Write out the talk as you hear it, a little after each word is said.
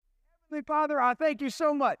Father, I thank you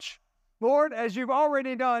so much, Lord, as you've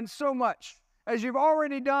already done so much, as you've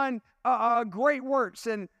already done great works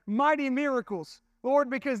and mighty miracles, Lord,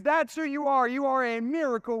 because that's who you are. You are a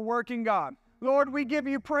miracle-working God. Lord, we give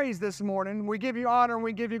you praise this morning. We give you honor and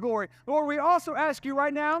we give you glory. Lord, we also ask you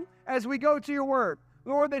right now, as we go to your word,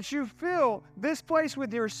 Lord, that you fill this place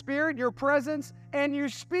with your spirit, your presence, and you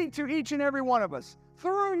speak to each and every one of us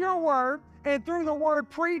through your word and through the word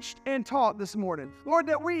preached and taught this morning. Lord,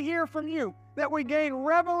 that we hear from you, that we gain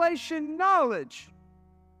revelation knowledge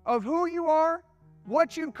of who you are,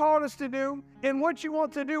 what you've called us to do, and what you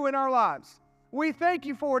want to do in our lives. We thank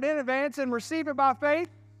you for it in advance and receive it by faith.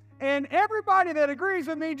 And everybody that agrees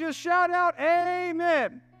with me, just shout out,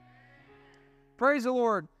 amen. Praise the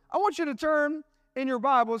Lord. I want you to turn in your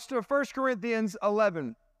Bibles to 1 Corinthians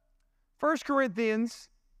 11. 1 Corinthians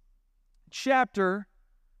chapter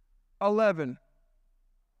 11.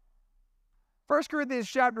 1 Corinthians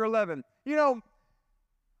chapter 11. You know,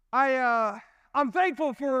 I'm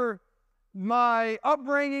thankful for my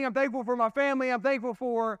upbringing. I'm thankful for my family. I'm thankful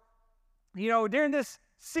for, during this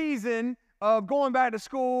season of going back to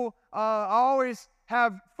school, I always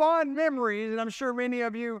have fond memories, and I'm sure many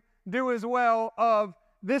of you do as well, of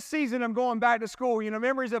this season of going back to school.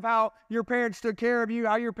 Memories of how your parents took care of you,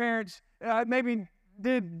 how your parents maybe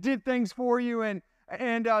did things for you, and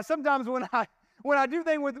sometimes when I do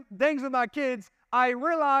things with my kids, I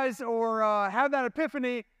realize or have that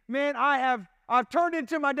epiphany, man, I've turned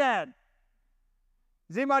into my dad.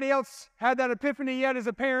 Has anybody else had that epiphany yet as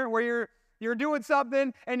a parent where you're doing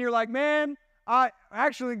something and you're like, man, I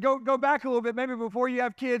actually go back a little bit, maybe before you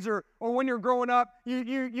have kids or when you're growing up,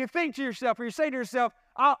 you think to yourself, or you say to yourself,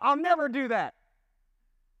 I'll never do that.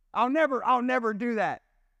 I'll never do that.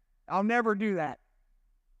 I'll never do that.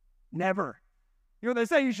 Never. They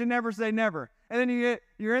say you should never say never. And then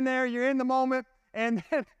you're in there, you're in the moment, and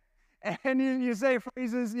you say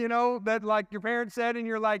phrases, that like your parents said, and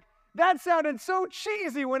you're like, that sounded so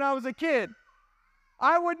cheesy when I was a kid.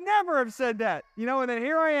 I would never have said that, and then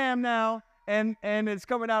here I am now, and it's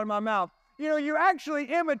coming out of my mouth. You actually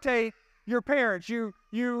imitate your parents. You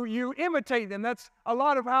imitate them. That's a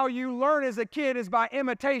lot of how you learn as a kid, is by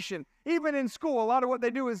imitation. Even in school, a lot of what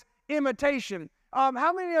they do is imitation.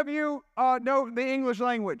 How many of you know the English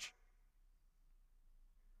language?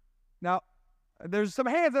 Now, there's some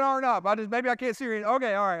hands that aren't up. Maybe I can't see you.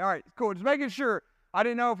 Okay, all right, cool. Just making sure. I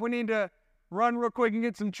didn't know if we need to run real quick and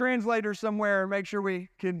get some translators somewhere and make sure we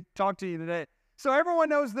can talk to you today. So everyone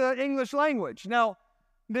knows the English language. Now,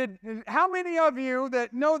 how many of you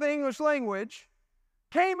that know the English language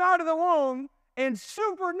came out of the womb and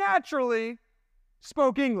supernaturally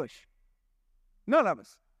spoke English? None of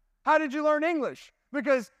us. How did you learn English?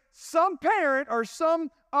 Because some parent or some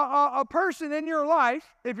a person in your life,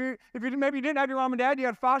 if you maybe you didn't have your mom and dad, you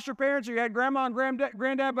had foster parents, or you had grandma and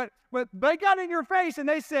granddad, but they got in your face and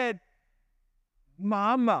they said,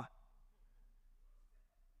 Mama,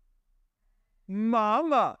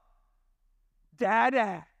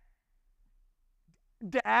 Dada.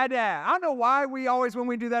 I don't know why we always, when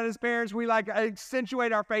we do that as parents, we like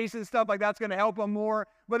accentuate our face and stuff like that's going to help them more,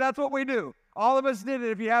 but that's what we do. All of us did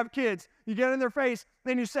it. If you have kids, you get in their face,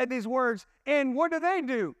 then you say these words, and what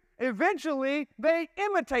do? Eventually, they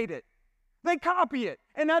imitate it. They copy it.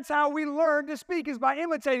 And that's how we learn to speak, is by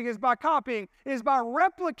imitating, is by copying, is by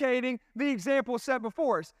replicating the example set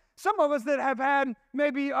before us. Some of us that have had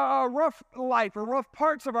maybe a rough life or rough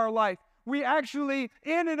parts of our life, we actually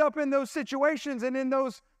ended up in those situations and in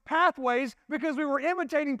those pathways because we were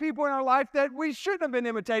imitating people in our life that we shouldn't have been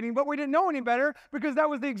imitating, but we didn't know any better because that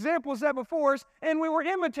was the example set before us, and we were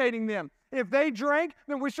imitating them. If they drank,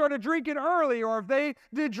 then we started drinking early, or if they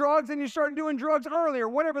did drugs, then you started doing drugs early, or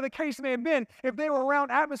whatever the case may have been. If they were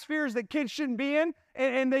around atmospheres that kids shouldn't be in,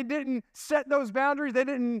 and they didn't set those boundaries, they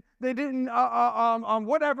didn't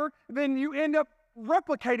whatever, then you end up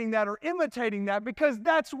replicating that or imitating that, because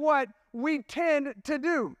that's what we tend to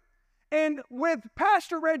do. And with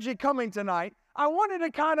Pastor Reggie coming tonight, I wanted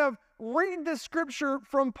to kind of read the scripture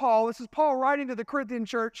from Paul. This is Paul writing to the Corinthian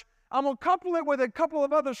church. I'm going to couple it with a couple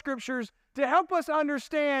of other scriptures to help us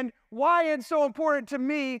understand why it's so important to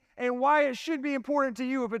me and why it should be important to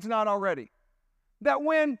you if it's not already. That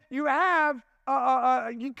when you have,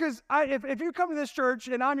 because if you come to this church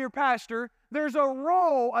and I'm your pastor, there's a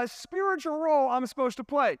role, a spiritual role I'm supposed to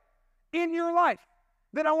play in your life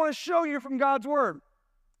that I want to show you from God's Word.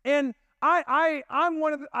 And I'm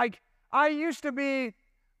one of the, I used to be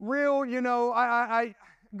real,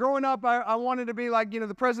 growing up, I wanted to be like,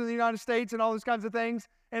 the President of the United States and all those kinds of things.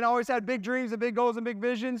 And I always had big dreams and big goals and big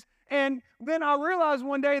visions. And then I realized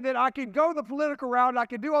one day that I could go the political route, and I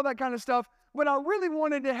could do all that kind of stuff, but I really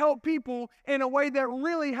wanted to help people in a way that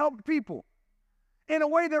really helped people. In a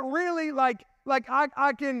way that really,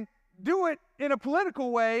 I can do it in a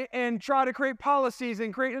political way and try to create policies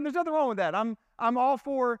and there's nothing wrong with that. I'm all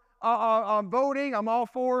for voting. I'm all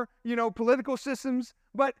for, political systems.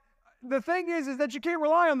 But the thing is that you can't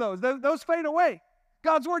rely on those. Those fade away.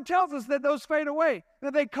 God's word tells us that those fade away,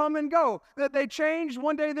 that they come and go, that they change.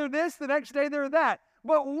 One day they're this, the next day they're that.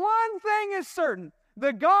 But one thing is certain.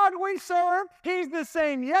 The God we serve, He's the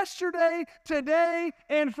same yesterday, today,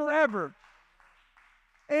 and forever.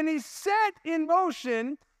 And He set in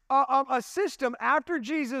motion a system after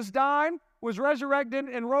Jesus died, was resurrected,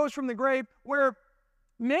 and rose from the grave, where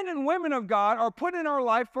men and women of God are put in our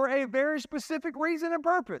life for a very specific reason and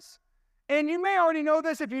purpose. And you may already know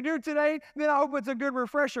this. If you do today, then I hope it's a good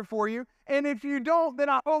refresher for you. And if you don't, then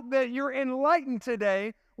I hope that you're enlightened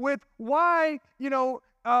today with why,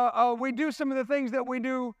 we do some of the things that we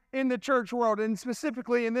do in the church world, and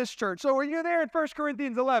specifically in this church. So are you there in 1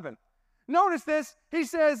 Corinthians 11? Notice this. He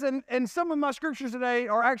says, and some of my scriptures today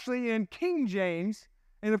are actually in King James.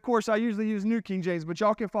 And of course, I usually use New King James, but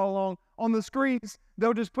y'all can follow along on the screens.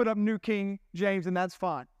 They'll just put up New King James, and that's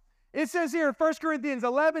fine. It says here in 1 Corinthians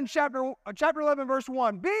 11, chapter 11, verse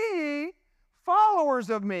 1, "Be ye followers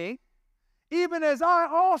of me, even as I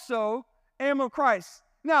also am of Christ."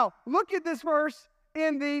 Now, look at this verse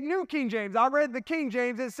in the New King James. I read the King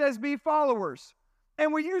James. It says, "Be followers."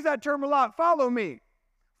 And we use that term a lot. Follow me.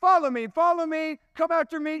 Follow me. Follow me. Come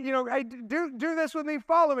after me. Hey, do this with me.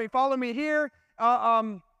 Follow me here.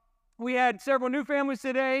 We had several new families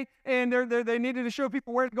today, and they needed to show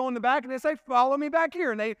people where to go in the back, and they say, "Follow me back here,"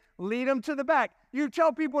 and they lead them to the back. You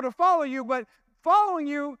tell people to follow you, but following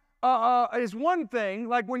you is one thing,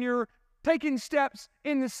 like when you're taking steps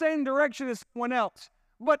in the same direction as someone else.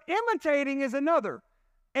 But imitating is another.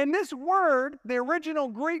 And this word, the original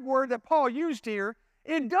Greek word that Paul used here,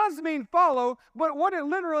 it does mean follow, but what it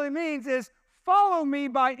literally means is follow me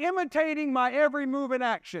by imitating my every move and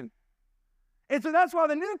action. And so that's why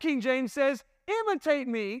the New King James says, "Imitate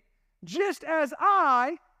me just as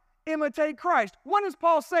I imitate Christ." What is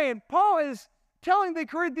Paul saying? Paul is telling the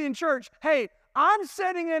Corinthian church, hey, I'm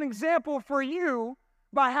setting an example for you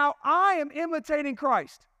by how I am imitating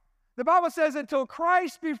Christ. The Bible says, until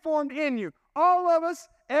Christ be formed in you. All of us,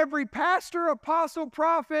 every pastor, apostle,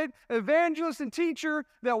 prophet, evangelist, and teacher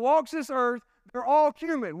that walks this earth, they're all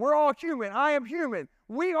human. We're all human. I am human.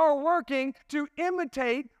 We are working to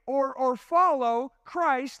imitate or follow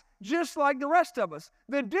Christ just like the rest of us.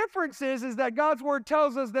 The difference is that God's word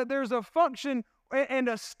tells us that there's a function and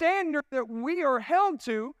a standard that we are held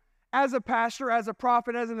to as a pastor, as a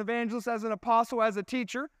prophet, as an evangelist, as an apostle, as a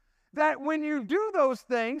teacher, that when you do those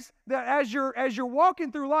things, that as you're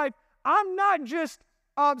walking through life, I'm not just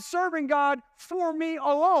serving God for me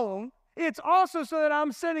alone. It's also so that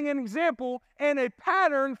I'm setting an example and a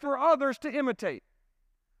pattern for others to imitate.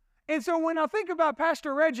 And so when I think about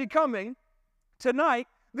Pastor Reggie coming tonight,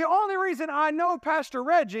 the only reason I know Pastor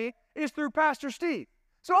Reggie is through Pastor Steve.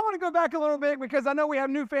 So I want to go back a little bit because I know we have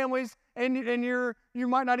new families and you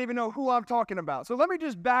might not even know who I'm talking about. So let me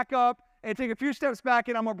just back up and take a few steps back,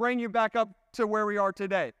 and I'm going to bring you back up to where we are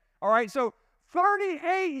today. All right, so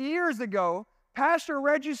 38 years ago, Pastor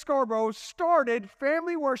Reggie Scarborough started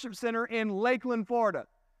Family Worship Center in Lakeland, Florida.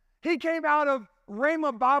 He came out of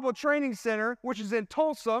Rhema Bible Training Center, which is in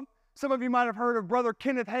Tulsa. Some of you might have heard of Brother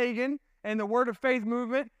Kenneth Hagin and the Word of Faith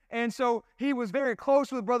movement. And so he was very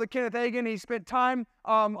close with Brother Kenneth Hagin. He spent time,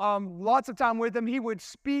 lots of time with him. He would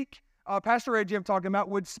speak, Pastor Reggie I'm talking about,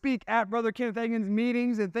 would speak at Brother Kenneth Hagin's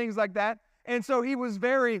meetings and things like that. And so he was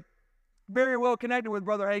very, very well connected with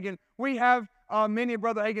Brother Hagin. We have many of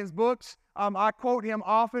Brother Hagin's books. I quote him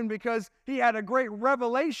often because he had a great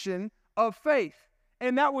revelation of faith.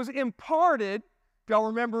 And that was imparted. If y'all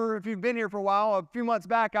remember, if you've been here for a while, a few months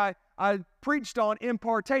back, I preached on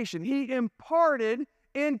impartation. He imparted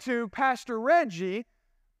into Pastor Reggie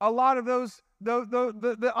a lot of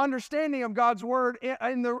the understanding of God's word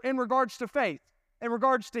in regards to faith, in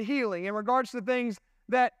regards to healing, in regards to things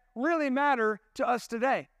that really matter to us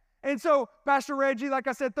today. And so Pastor Reggie, like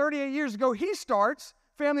I said, 38 years ago, he starts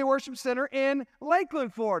Family Worship Center in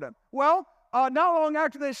Lakeland, Florida. Well, not long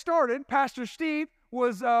after they started, Pastor Steve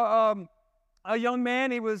was a young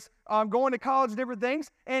man. He was going to college, different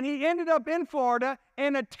things, and he ended up in Florida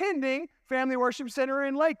and attending Family Worship Center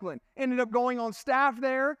in Lakeland. Ended up going on staff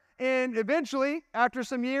there, and eventually, after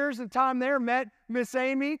some years of time there, met Miss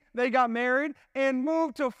Amy. They got married and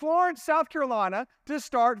moved to Florence, South Carolina to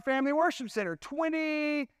start Family Worship Center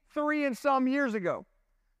 23 and some years ago.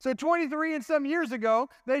 So 23 and some years ago,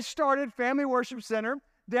 they started Family Worship Center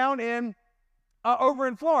down in over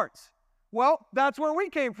in Florence. Well, that's where we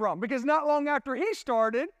came from, because not long after he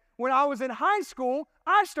started, when I was in high school,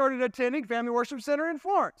 I started attending Family Worship Center in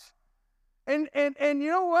Florence. And you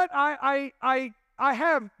know what? I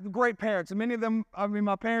have great parents, and many of them, I mean,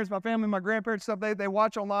 my parents, my family, my grandparents, stuff, they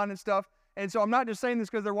watch online and stuff. And so I'm not just saying this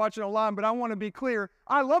because they're watching online, but I want to be clear.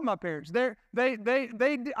 I love my parents.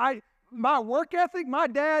 My work ethic, my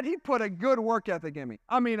dad, he put a good work ethic in me.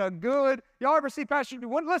 I mean, y'all ever see Pastor,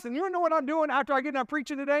 listen, you know what I'm doing after I get done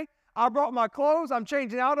preaching today? I brought my clothes, I'm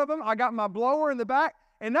changing out of them, I got my blower in the back,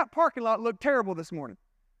 and that parking lot looked terrible this morning.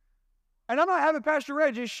 And I'm not having Pastor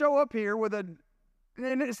Reggie show up here with and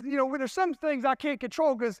it's, there's some things I can't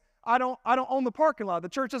control because I don't own the parking lot. The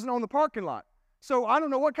church doesn't own the parking lot. So I don't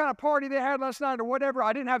know what kind of party they had last night or whatever.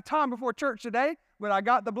 I didn't have time before church today, but I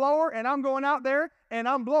got the blower and I'm going out there and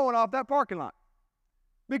I'm blowing off that parking lot.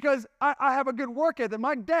 Because I have a good work ethic.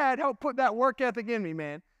 My dad helped put that work ethic in me,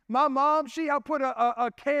 man. My mom, she helped put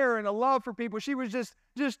a care and a love for people. She was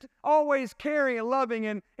just always caring and loving.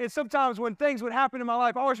 And sometimes when things would happen in my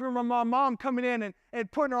life, I always remember my mom coming in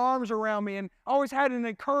and putting her arms around me and always had an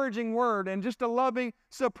encouraging word and just a loving,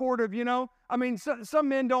 supportive, I mean, some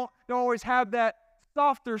men don't always have that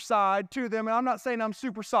softer side to them. And I'm not saying I'm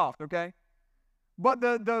super soft, okay? But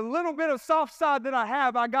the little bit of soft side that I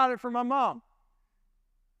have, I got it from my mom.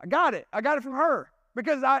 I got it from her.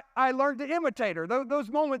 Because I learned to imitate her. Those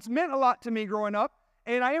moments meant a lot to me growing up,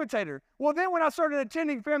 and I imitated her. Well, then when I started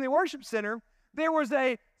attending Family Worship Center, there was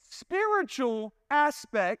a spiritual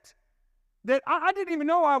aspect that I didn't even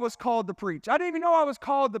know I was called to preach. I didn't even know I was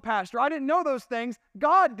called to pastor. I didn't know those things.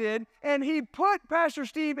 God did, and he put Pastor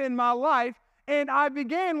Steve in my life, and I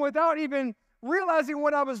began, without even realizing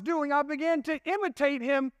what I was doing, I began to imitate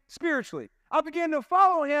him spiritually. I began to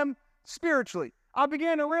follow him spiritually. I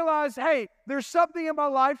began to realize, hey, there's something in my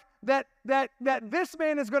life that this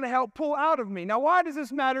man is going to help pull out of me. Now, why does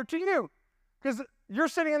this matter to you? Because you're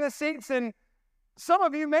sitting in the seats, and some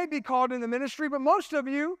of you may be called in the ministry, but most of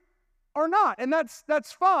you are not, and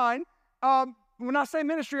that's fine. When I say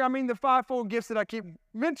ministry, I mean the fivefold gifts that I keep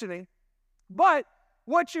mentioning. But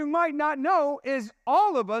what you might not know is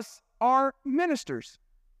all of us are ministers.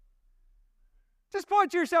 Just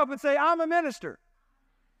point to yourself and say, I'm a minister.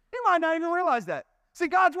 You might not even realize that. See,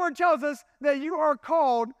 God's word tells us that you are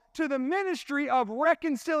called to the ministry of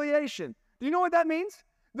reconciliation. Do you know what that means?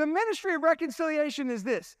 The ministry of reconciliation is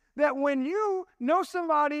this, that when you know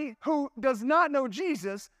somebody who does not know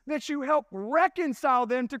Jesus, that you help reconcile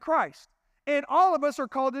them to Christ. And all of us are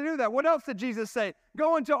called to do that. What else did Jesus say?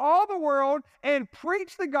 Go into all the world and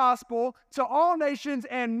preach the gospel to all nations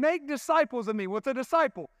and make disciples of me. What's a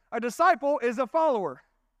disciple? A disciple is a follower.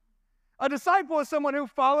 A disciple is someone who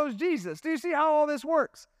follows Jesus. Do you see how all this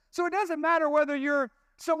works? So it doesn't matter whether you're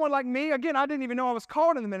someone like me, again, I didn't even know I was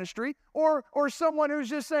called in the ministry, or someone who's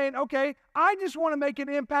just saying, okay, I just want to make an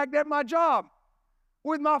impact at my job,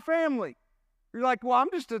 with my family. You're like, well,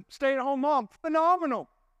 I'm just a stay-at-home mom. Phenomenal.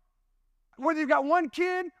 Whether you've got one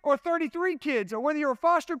kid or 33 kids, or whether you're a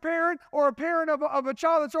foster parent or a parent of a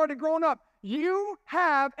child that's already grown up, you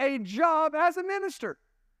have a job as a minister.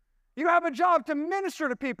 You have a job to minister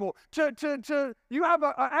to people, you have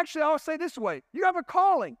actually I'll say this way, you have a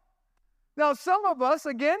calling. Now some of us,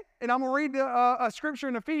 again, and I'm going to read a scripture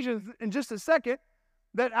in Ephesians in just a second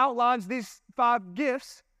that outlines these 5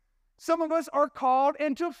 gifts. Some of us are called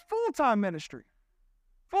into full-time ministry,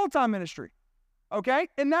 okay?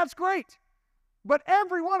 And that's great. But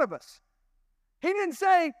every one of us, he didn't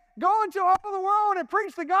say, go into all the world and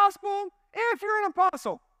preach the gospel if you're an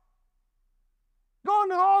apostle. Go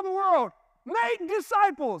into all the world. Make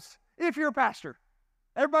disciples if you're a pastor.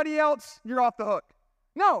 Everybody else, you're off the hook.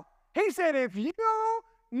 No, he said if you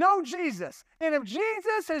know Jesus, and if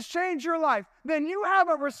Jesus has changed your life, then you have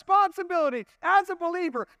a responsibility as a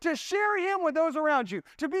believer to share him with those around you,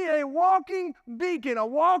 to be a walking beacon, a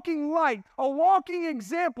walking light, a walking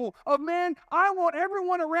example of, man, I want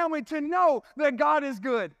everyone around me to know that God is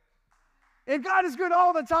good. And God is good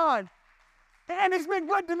all the time. And he's been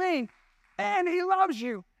good to me. And he loves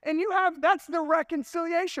you. And that's the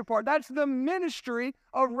reconciliation part. That's the ministry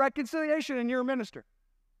of reconciliation, and you're a minister.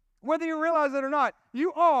 Whether you realize it or not,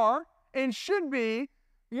 you are and should be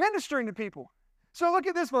ministering to people. So look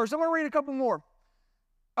at this verse. I'm going to read a couple more.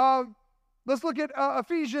 Let's look at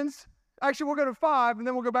Ephesians. Actually, we'll go to 5, and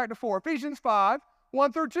then we'll go back to 4. Ephesians 5,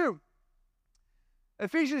 1 through 2.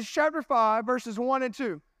 Ephesians chapter 5, verses 1 and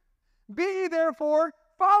 2. Be ye therefore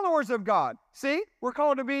followers of God. See, we're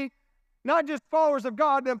called to be not just followers of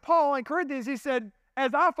God. Then Paul in Corinthians, he said,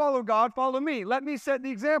 as I follow God, follow me. Let me set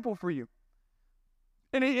the example for you.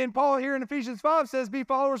 And Paul here in Ephesians 5 says, be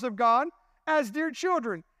followers of God as dear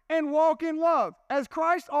children, and walk in love, as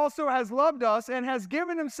Christ also has loved us and has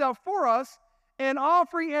given himself for us, an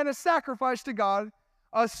offering and a sacrifice to God,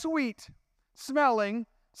 a sweet-smelling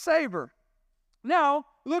savor. Now,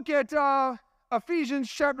 look at Ephesians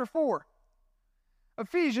chapter 4.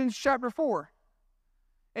 Ephesians chapter 4.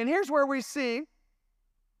 And here's where we see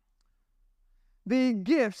the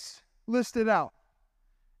gifts listed out.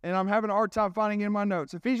 And I'm having a hard time finding it in my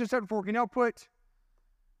notes. Ephesians chapter 4. Can y'all put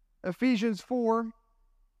Ephesians 4?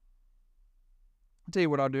 I'll tell you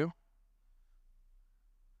what I'll do.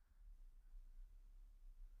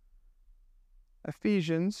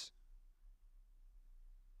 Ephesians.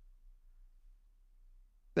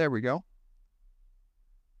 There we go.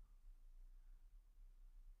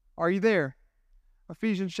 Are you there?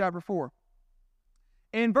 Ephesians chapter 4.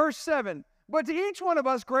 In verse 7, but to each one of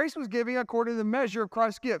us grace was given according to the measure of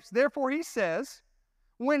Christ's gifts. Therefore he says,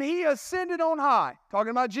 when he ascended on high,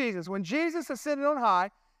 talking about Jesus, when Jesus ascended on high,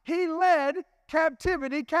 he led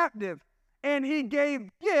captivity captive, and he gave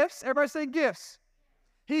gifts. Everybody say gifts.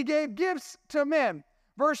 He gave gifts to men.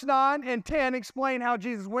 Verse 9 and 10 explain how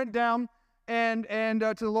Jesus went down and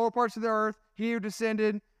to the lower parts of the earth. He who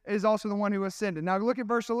descended is also the one who ascended. Now look at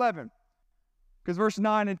verse 11, because verse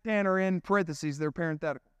 9 and 10 are in parentheses. They're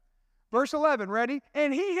parenthetical. Verse 11, ready?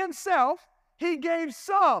 And he himself, he gave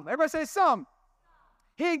some. Everybody say some.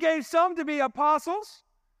 He gave some to be apostles,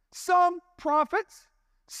 some prophets,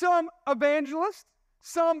 some evangelists,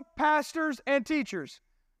 some pastors and teachers.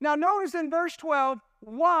 Now notice in verse 12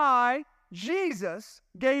 why Jesus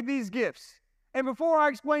gave these gifts. And before I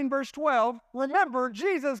explain verse 12, remember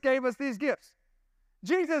Jesus gave us these gifts.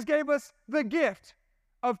 Jesus gave us the gift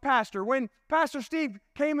of pastor. When Pastor Steve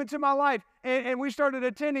came into my life and we started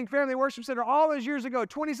attending Family Worship Center all those years ago,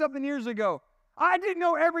 20-something years ago, I didn't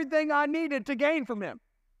know everything I needed to gain from him.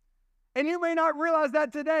 And you may not realize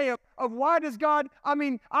that today of why does God,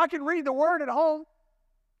 I can read the Word at home.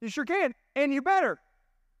 You sure can. And you better.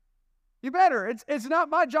 You better. It's not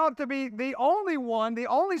my job to be the only one, the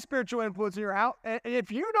only spiritual influence in your house. And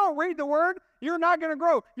if you don't read the Word, you're not going to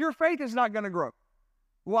grow. Your faith is not going to grow.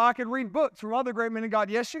 Well, I can read books from other great men of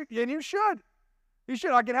God. Yes, you should. You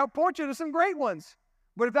should. I can help point you to some great ones.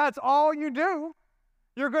 But if that's all you do,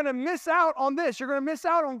 you're going to miss out on this. You're going to miss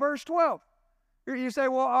out on verse 12. You say,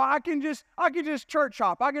 well, I can just church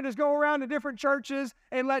hop. I can just go around to different churches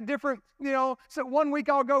and let different, so 1 week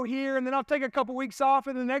I'll go here and then I'll take a couple weeks off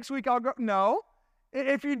and the next week I'll go. No.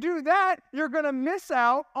 If you do that, you're going to miss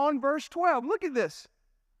out on verse 12. Look at this.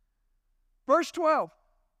 Verse 12.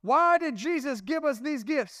 Why did Jesus give us these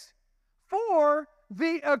gifts? For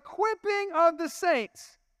the equipping of the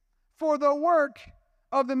saints, for the work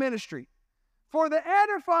of the ministry, for the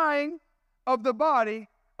edifying of the body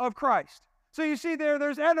of Christ. So you see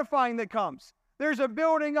there's edifying that comes. There's a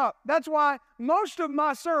building up. That's why most of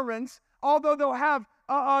my sermons, although they'll have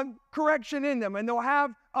correction in them and they'll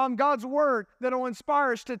have God's word that will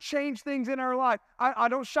inspire us to change things in our life, I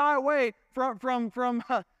don't shy away from things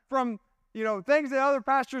that other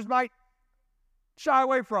pastors might shy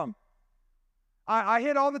away from. I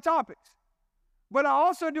hit all the topics. But I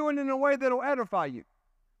also do it in a way that will edify you,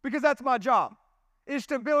 because that's my job, is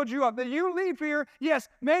to build you up. That you leave here, yes,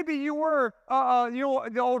 maybe you were,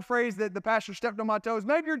 the old phrase that the pastor stepped on my toes.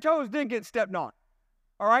 Maybe your toes didn't get stepped on,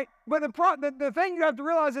 all right? But the thing you have to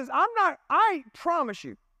realize is I promise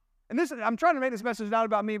you, and I'm trying to make this message not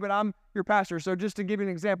about me, but I'm your pastor. So just to give you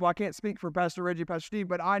an example, I can't speak for Pastor Reggie, Pastor Steve,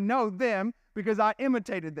 but I know them because I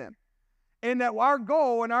imitated them. And that our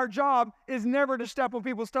goal and our job is never to step on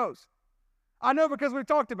people's toes. I know because we've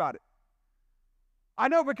talked about it. I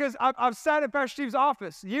know because I've sat in Pastor Steve's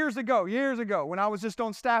office years ago when I was just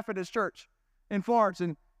on staff at his church in Florence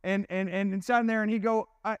and sat in there and he'd go,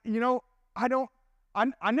 I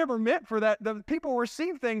never meant for that. The people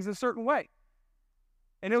receive things a certain way.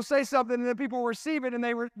 And he'll say something and the people receive it and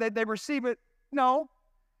they receive it. No,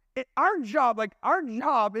 our job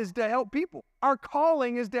is to help people. Our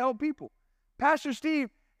calling is to help people. Pastor Steve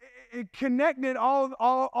connected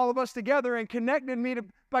all of us together and connected me to,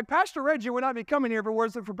 like Pastor Reggie would not be coming here if it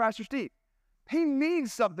wasn't for Pastor Steve. He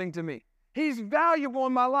means something to me. He's valuable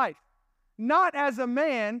in my life, not as a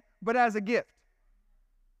man, but as a gift.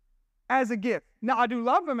 As a gift. Now, I do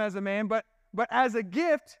love him as a man, but as a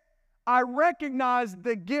gift, I recognize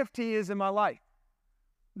the gift he is in my life,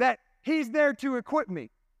 that he's there to equip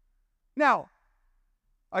me. Now,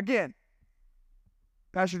 again,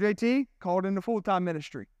 Pastor JT called into full-time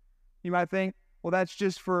ministry. You might think, well, that's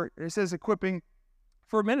just it says equipping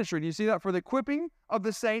for ministry. Do you see that? For the equipping of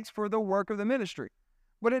the saints for the work of the ministry.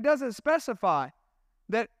 But it doesn't specify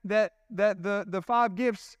that the 5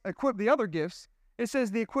 gifts equip the other gifts. It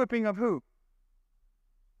says the equipping of who?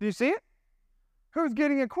 Do you see it? Who's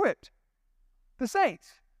getting equipped? The saints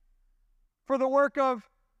for the work of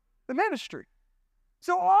the ministry.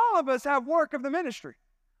 So all of us have work of the ministry.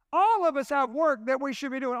 All of us have work that we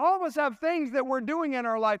should be doing. All of us have things that we're doing in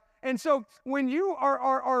our life. And so when you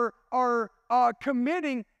are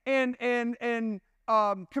committing and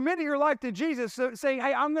committing your life to Jesus, so saying,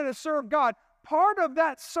 hey, I'm going to serve God, part of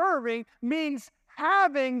that serving means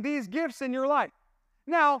having these gifts in your life.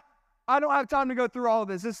 Now, I don't have time to go through all of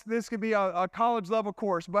this. This could be a college level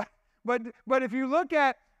course, but if you look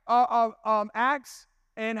at Acts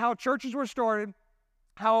and how churches were started,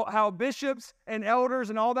 how bishops and elders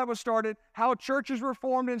and all that was started, how churches were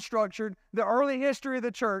formed and structured, the early history of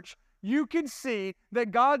the church, you can see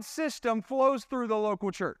that God's system flows through the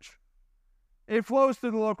local church. It flows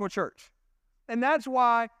through the local church. And that's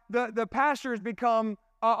why the pastors become,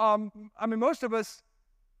 most of us,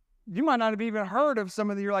 you might not have even heard of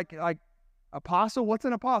some of the, you're like apostle? What's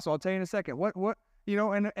an apostle? I'll tell you in a second. What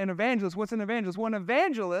an evangelist, what's an evangelist? Well, an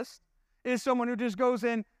evangelist is someone who just goes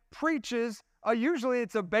and preaches. Usually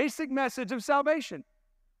it's a basic message of salvation.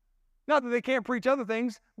 Not that they can't preach other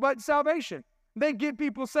things, but salvation. They get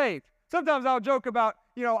people saved. Sometimes I'll joke about,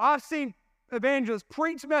 I've seen evangelists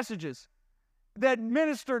preach messages that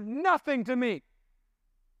minister nothing to me,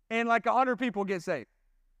 and like 100 people get saved.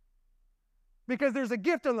 Because there's a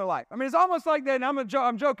gift in their life. It's almost like that, and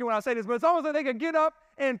I'm joking when I say this, but it's almost like they could get up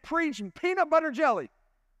and preach peanut butter jelly,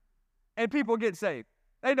 and people get saved.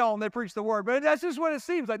 They don't, they preach the word, but that's just what it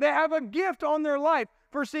seems like. They have a gift on their life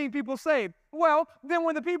for seeing people saved. Well, then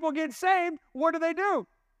when the people get saved, what do?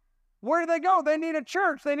 Where do they go? They need a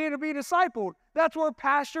church. They need to be discipled. That's where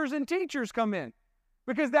pastors and teachers come in,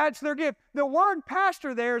 because that's their gift. The word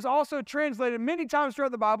pastor there is also translated many times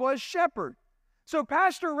throughout the Bible as shepherd. So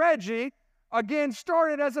Pastor Reggie, again,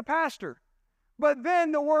 started as a pastor. But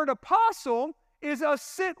then the word apostle is a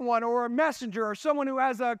sent one or a messenger or someone who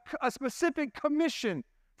has a specific commission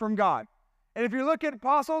from God. And if you look at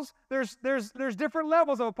apostles, there's different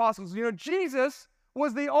levels of apostles. Jesus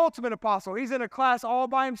was the ultimate apostle. He's in a class all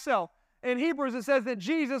by himself. In Hebrews, it says that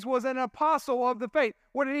Jesus was an apostle of the faith.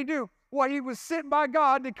 What did he do? Well, he was sent by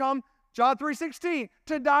God to come, John 3:16,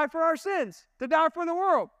 to die for our sins, to die for the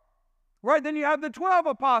world. Right? Then you have the 12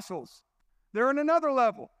 apostles. They're in another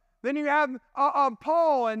level. Then you have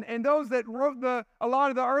Paul and those that wrote a lot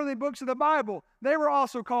of the early books of the Bible. They were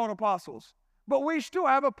also called apostles. But we still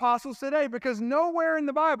have apostles today, because nowhere in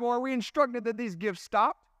the Bible are we instructed that these gifts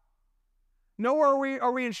stopped. Nowhere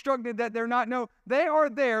are we instructed that they're not. No, they are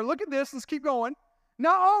there. Look at this. Let's keep going.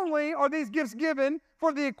 Not only are these gifts given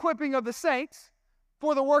for the equipping of the saints,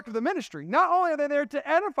 for the work of the ministry, not only are they there to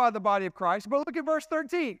edify the body of Christ, but look at verse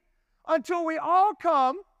 13. Until we all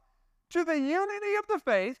come to the unity of the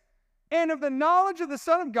faith and of the knowledge of the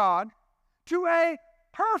Son of God, to a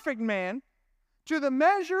perfect man, to the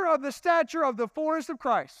measure of the stature of the fullness of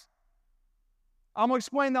Christ. I'm going to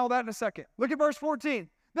explain all that in a second. Look at verse 14.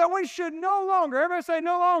 That we should no longer, everybody say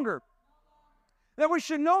no longer. That we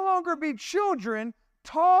should no longer be children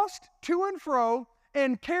tossed to and fro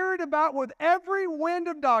and carried about with every wind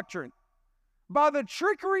of doctrine, by the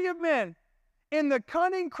trickery of men, in the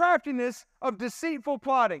cunning craftiness of deceitful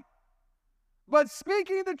plotting. But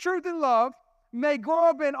speaking the truth in love, may grow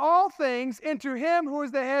up in all things into him who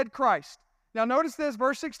is the head, Christ. Now notice this,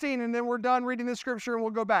 verse 16, and then we're done reading the scripture and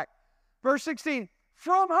we'll go back. Verse 16,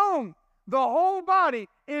 from whom the whole body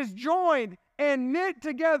is joined and knit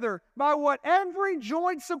together by what every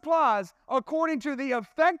joint supplies, according to the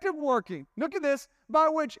effective working. Look at this, by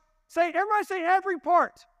which, everybody say every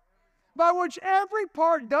part. By which every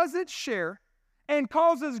part does its share and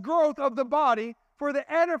causes growth of the body for the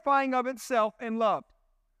edifying of itself in love.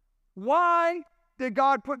 Why did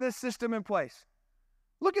God put this system in place?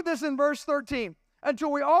 Look at this in verse 13.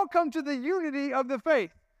 Until we all come to the unity of the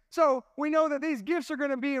faith. So we know that these gifts are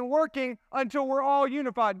going to be working until we're all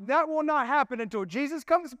unified. That will not happen until Jesus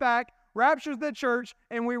comes back, raptures the church,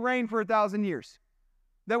 and we reign for 1,000 years.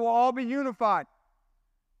 That will all be unified.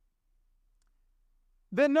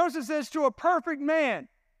 Then notice it says to a perfect man.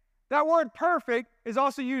 That word perfect is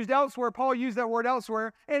also used elsewhere. Paul used that word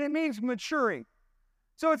elsewhere, and it means maturing.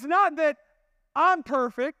 So it's not that I'm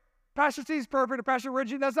perfect, Pastor Steve's perfect, or Pastor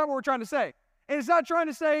Reggie. That's not what we're trying to say. And it's not trying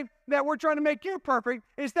to say that we're trying to make you perfect.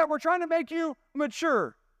 It's that we're trying to make you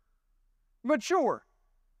mature. Mature.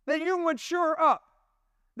 That you mature up.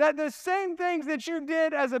 That the same things that you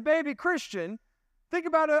did as a baby Christian, think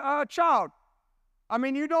about a child.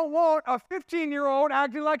 You don't want a 15-year-old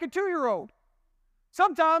acting like a 2-year-old.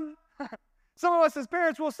 Sometimes, some of us as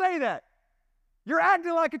parents will say that. You're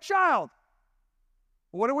acting like a child.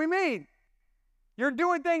 What do we mean? You're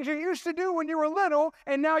doing things you used to do when you were little,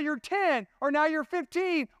 and now you're 10, or now you're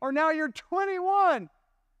 15, or now you're 21.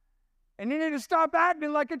 And you need to stop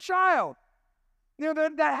acting like a child. You know,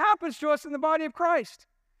 that happens to us in the body of Christ.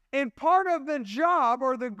 And part of the job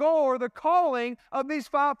or the goal or the calling of these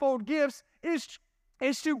fivefold gifts is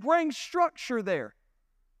to bring structure there.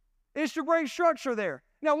 Is to bring structure there.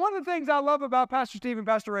 Now, one of the things I love about Pastor Steve and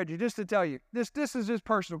Pastor Reggie, just to tell you, this is just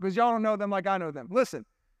personal because y'all don't know them like I know them. Listen,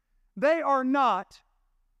 they are not,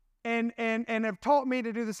 and have taught me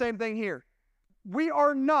to do the same thing here. We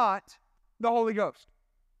are not the Holy Ghost.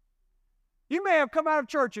 You may have come out of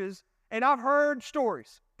churches, and I've heard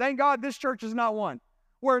stories. Thank God this church is not one,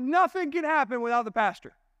 where nothing can happen without the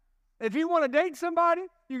pastor. If you want to date somebody,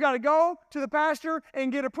 you got to go to the pastor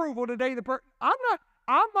and get approval to date the person.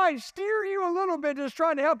 I might steer you a little bit just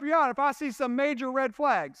trying to help you out if I see some major red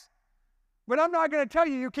flags. But I'm not going to tell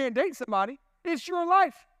you you can't date somebody. It's your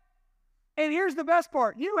life. And here's the best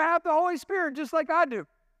part. You have the Holy Spirit just like I do.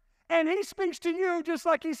 And He speaks to you just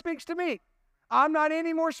like He speaks to me. I'm not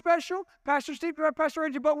any more special, Pastor Steve, Pastor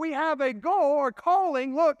Reggie, but we have a goal or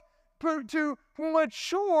calling, look, to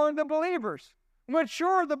mature the believers,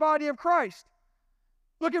 mature the body of Christ.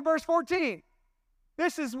 Look at verse 14.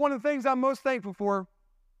 This is one of the things I'm most thankful for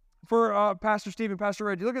Pastor Steve and Pastor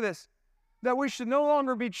Reggie. Look at this. That we should no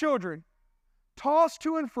longer be children, tossed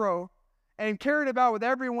to and fro, and carried about with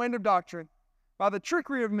every wind of doctrine, by the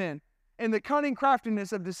trickery of men, and the cunning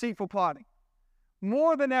craftiness of deceitful plotting.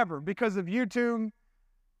 More than ever, because of YouTube,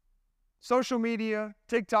 social media,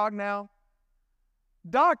 TikTok now,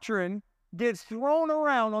 doctrine gets thrown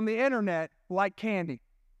around on the internet like candy.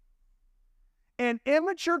 And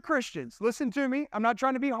immature Christians, listen to me, I'm not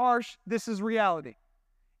trying to be harsh, this is reality.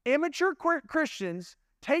 Immature Christians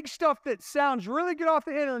take stuff that sounds really good off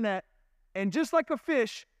the internet and just like a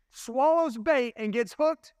fish, swallows bait and gets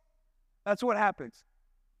hooked. That's what happens.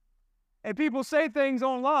 And people say things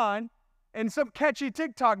online and some catchy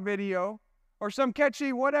TikTok video or some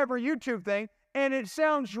catchy whatever YouTube thing, and it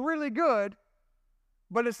sounds really good,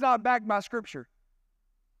 but it's not backed by Scripture.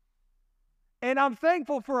 And I'm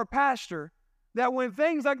thankful for a pastor that when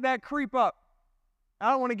things like that creep up,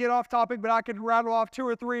 I don't want to get off topic, but I could rattle off 2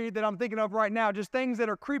 or 3 that I'm thinking of right now, just things that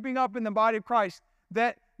are creeping up in the body of Christ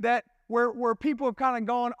that where people have kind of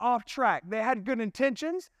gone off track. They had good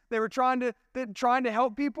intentions. They were trying to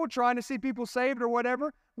help people, trying to see people saved or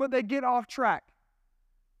whatever, but they get off track.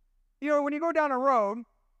 You know, when you go down a road,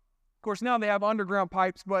 of course now they have underground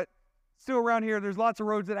pipes, but still around here there's lots of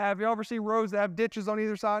roads that have, you ever see roads that have ditches on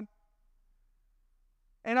either side?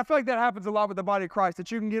 And I feel like that happens a lot with the body of Christ,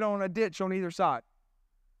 that you can get on a ditch on either side.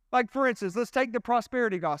 Like, for instance, let's take the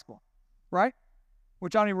prosperity gospel, right?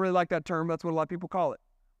 Which I don't even really like that term. That's what a lot of people call it.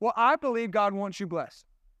 Well, I believe God wants you blessed.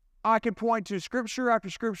 I can point to scripture after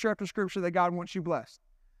scripture after scripture that God wants you blessed.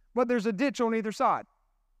 But there's a ditch on either side,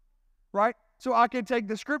 right? So I can take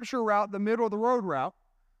the scripture route, the middle of the road route,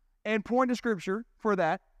 and point to scripture for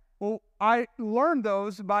that. Well, I learned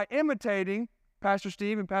those by imitating Pastor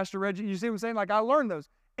Steve and Pastor Reggie. You see what I'm saying? Like, I learned those.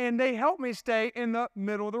 And they help me stay in the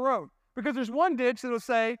middle of the road. Because there's one ditch that'll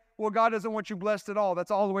say, well, God doesn't want you blessed at all.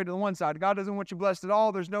 That's all the way to the one side. God doesn't want you blessed at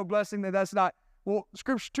all. There's no blessing that's not. Well,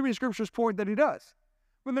 too many scriptures point that He does.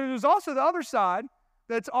 But then there's also the other side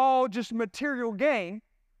that's all just material gain.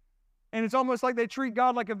 And it's almost like they treat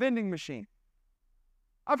God like a vending machine.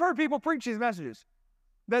 I've heard people preach these messages.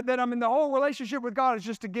 That I mean, the whole relationship with God is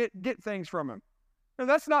just to get things from Him. No,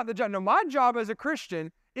 that's not the job. No, my job as a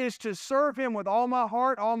Christian is to serve Him with all my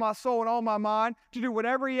heart, all my soul, and all my mind, to do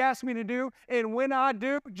whatever He asks me to do. And when I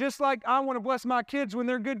do, just like I want to bless my kids when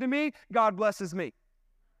they're good to me, God blesses me.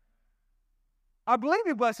 I believe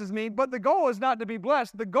He blesses me, but the goal is not to be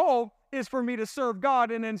blessed. The goal is for me to serve God,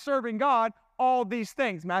 and in serving God, all these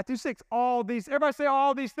things. Matthew 6, all these. Everybody say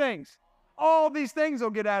all these things. All these things will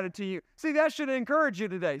get added to you. See, that should encourage you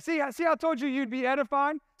today. See how I told you you'd be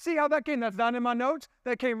edified? See how that came? That's not in my notes.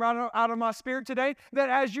 That came right out of my spirit today. That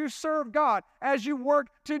as you serve God, as you work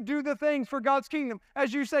to do the things for God's kingdom,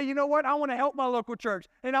 as you say, you know what, I want to help my local church,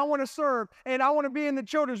 and I want to serve, and I want to be in the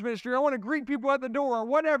children's ministry, I want to greet people at the door, or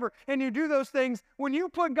whatever, and you do those things, when you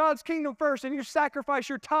put God's kingdom first and you sacrifice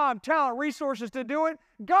your time, talent, resources to do it,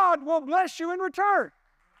 God will bless you in return.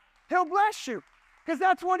 He'll bless you. Because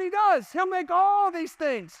that's what He does. He'll make all these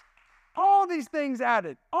things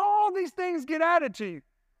added. All these things get added to you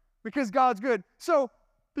because God's good. So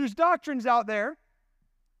there's doctrines out there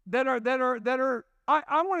that are.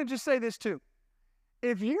 I want to just say this too.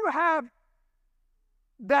 If you have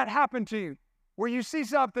that happen to you, where you see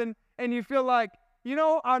something and you feel like, you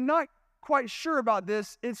know, I'm not quite sure about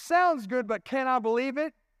this. It sounds good, but can I believe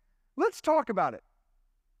it? Let's talk about it.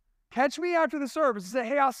 Catch me after the service and say,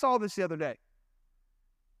 hey, I saw this the other day.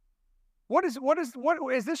 What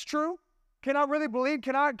is this true? Can I really believe?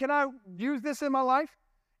 Can I use this in my life?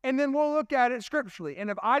 And then we'll look at it scripturally. And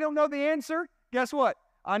if I don't know the answer, guess what?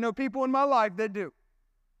 I know people in my life that do.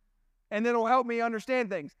 And it'll help me understand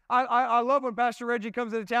things. I love when Pastor Reggie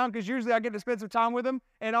comes into town because usually I get to spend some time with him,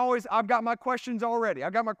 and I've got my questions already.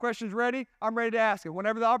 I've got my questions ready. I'm ready to ask him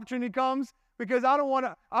whenever the opportunity comes, because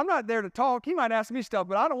I'm not there to talk. He might ask me stuff,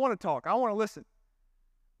 but I don't want to talk. I want to listen.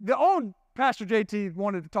 The old Pastor JT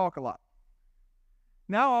wanted to talk a lot.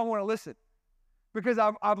 Now I want to listen because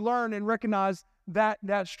I've learned and recognized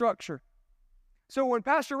that structure. So when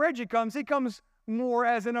Pastor Reggie comes, he comes more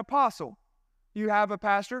as an apostle. You have a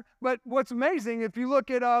pastor. But what's amazing, if you look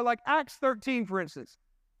at like Acts 13, for instance.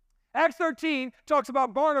 Acts 13 talks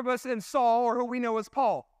about Barnabas and Saul, or who we know as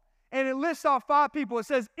Paul. And it lists off 5 people. It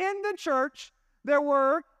says, in the church, there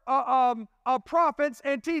were prophets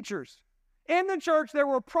and teachers. In the church, there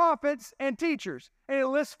were prophets and teachers. And it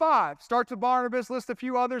lists 5. Starts with Barnabas, lists a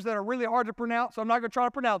few others that are really hard to pronounce, so I'm not going to try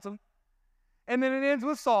to pronounce them. And then it ends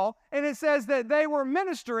with Saul, and it says that they were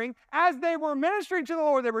ministering. As they were ministering to the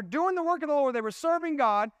Lord, they were doing the work of the Lord, they were serving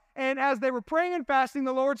God, and as they were praying and fasting,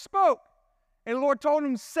 the Lord spoke. And the Lord told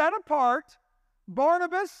them, set apart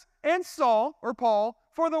Barnabas and Saul, or Paul,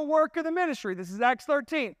 for the work of the ministry. This is Acts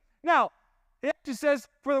 13. Now, it actually says,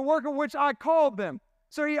 for the work of which I called them.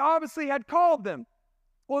 So he obviously had called them.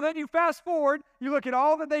 Well, then you fast forward, you look at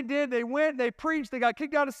all that they did. They went, they preached, they got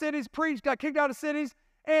kicked out of cities, preached, got kicked out of cities.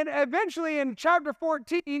 And eventually in chapter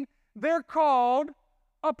 14, they're called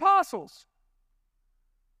apostles.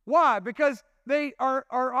 Why? Because they are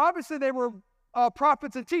obviously they were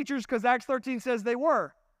prophets and teachers, because Acts 13 says they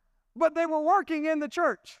were. But they were working in the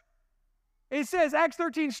church. It says Acts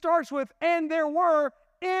 13 starts with, and there were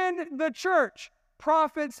in the church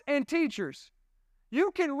prophets and teachers.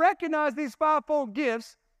 You can recognize these 5-fold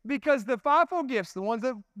gifts because the 5-fold gifts, the ones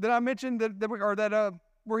that I mentioned that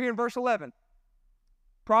were here in verse 11.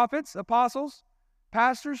 Prophets, apostles,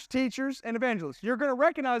 pastors, teachers, and evangelists. You're going to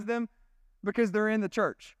recognize them because they're in the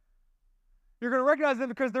church. You're going to recognize them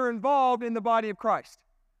because they're involved in the body of Christ.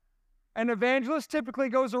 An evangelist typically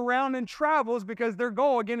goes around and travels because their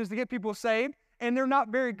goal, again, is to get people saved, and they're not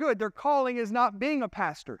very good. Their calling is not being a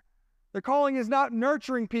pastor. Their calling is not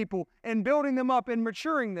nurturing people and building them up and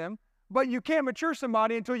maturing them, but you can't mature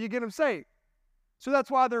somebody until you get them saved. So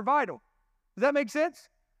that's why they're vital. Does that make sense?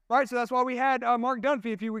 Right, so that's why we had Mark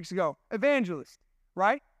Dunphy a few weeks ago, evangelist,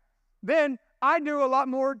 right? Then I do a lot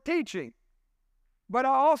more teaching, but I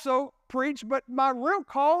also preach, but my real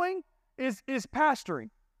calling is pastoring.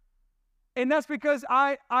 And that's because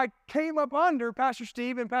I came up under Pastor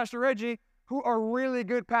Steve and Pastor Reggie, who are really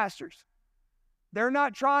good pastors. They're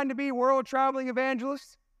not trying to be world-traveling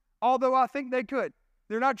evangelists, although I think they could.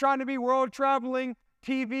 They're not trying to be world-traveling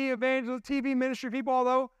TV evangelists, TV ministry people,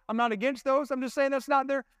 although I'm not against those. I'm just saying that's not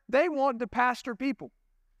they want to pastor people.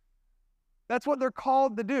 That's what they're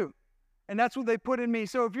called to do. And that's what they put in me.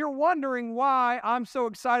 So if you're wondering why I'm so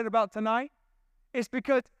excited about tonight, it's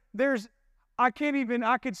because I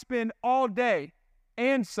could spend all day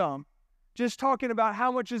and some just talking about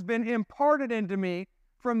how much has been imparted into me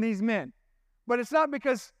from these men. But it's not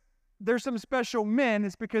because there's some special men,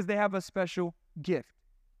 it's because they have a special gift.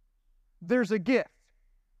 There's a gift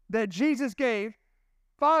that Jesus gave,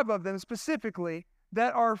 5 of them specifically,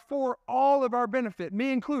 that are for all of our benefit,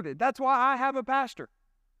 me included. That's why I have a pastor.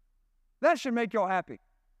 That should make y'all happy.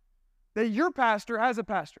 That your pastor has a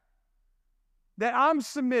pastor. That I'm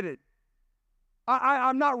submitted.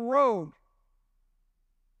 I'm not rogue.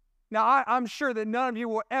 Now, I'm sure that none of you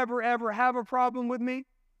will ever have a problem with me.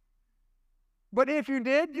 But if you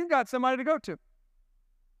did, you got somebody to go to.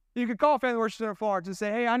 You could call Family Worship Center Florence and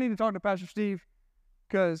say, hey, I need to talk to Pastor Steve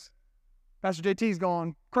because Pastor JT's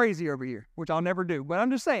gone crazy over here, which I'll never do. But I'm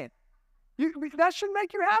just saying, that should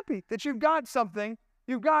make you happy that you've got something.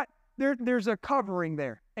 There's a covering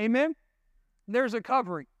there. Amen? There's a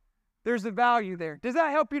covering. There's a value there. Does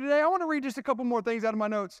that help you today? I want to read just a couple more things out of my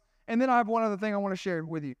notes, and then I have one other thing I want to share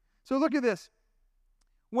with you. So look at this.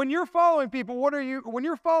 When you're following people, when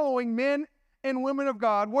you're following men and women of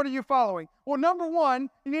God, what are you following? Well, number one,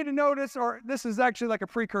 you need to notice, or this is actually like a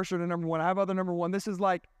precursor to number one. I have other number one. This is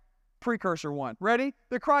like precursor one. Ready?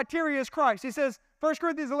 The criteria is Christ. He says, 1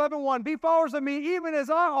 Corinthians 11:1, be followers of me even as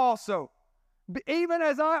I also. Even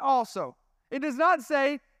as I also. It does not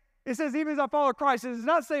say, it says even as I follow Christ. It does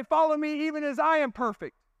not say follow me even as I am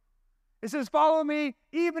perfect. It says follow me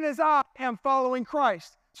even as I am following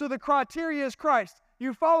Christ. So the criteria is Christ.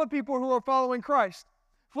 You follow people who are following Christ.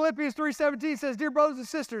 Philippians 3:17 says, dear brothers and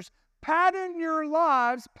sisters, pattern your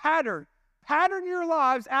lives, pattern. pattern your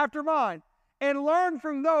lives after mine and learn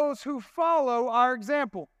from those who follow our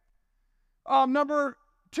example. Number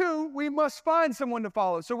 2, we must find someone to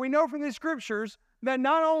follow. So we know from these scriptures that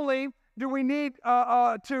not only do we need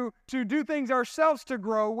to do things ourselves to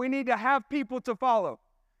grow, we need to have people to follow.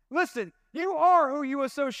 Listen, you are who you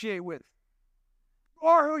associate with. You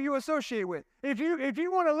are who you associate with. If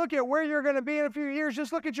you want to look at where you're going to be in a few years,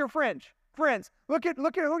 just look at your friends. Look at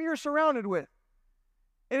who you're surrounded with.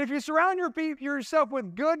 And if you surround yourself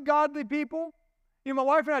with good, godly people, my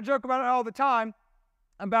wife and I joke about it all the time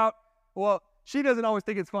about, well, she doesn't always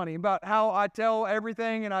think it's funny, about how I tell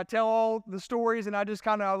everything and I tell all the stories and I just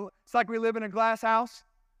kind of, it's like we live in a glass house.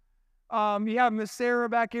 You have Miss Sarah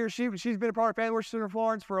back here. She's been a part of Family Worship Center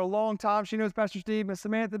Florence for a long time. She knows Pastor Steve. Miss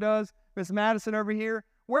Samantha does. Miss Madison over here.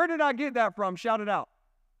 Where did I get that from? Shout it out.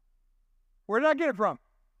 Where did I get it from?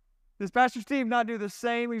 Does Pastor Steve not do the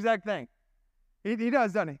same exact thing? He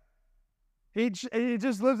does, doesn't he? He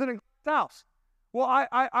just lives in a glass house. Well,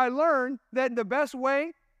 I learned that the best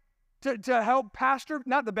way to help pastor,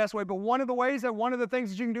 not the best way, but one of the things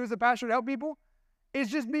that you can do as a pastor to help people is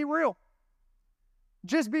just be real.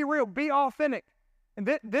 Just be real. Be authentic.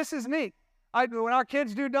 And this is me. When our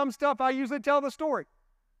kids do dumb stuff, I usually tell the story.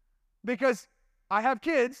 Because I have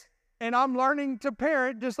kids, and I'm learning to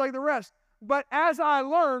parent just like the rest. But as I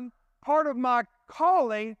learn, part of my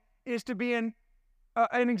calling is to be an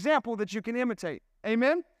example that you can imitate.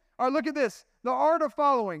 Amen? All right, look at this. The art of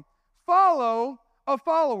following. Follow a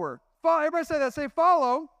follower. Everybody say that. Say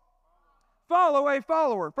follow. Follow a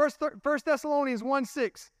follower. 1 Thessalonians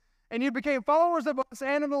 1:6. And you became followers of us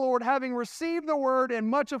and of the Lord, having received the word in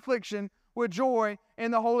much affliction with joy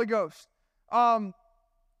in the Holy Ghost. Number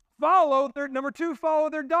 2, follow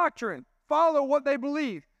their doctrine. Follow what they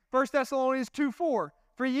believe. 1 Thessalonians 2:4.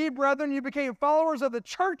 For ye, brethren, you became followers of the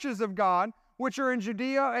churches of God, which are in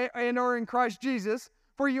Judea and are in Christ Jesus.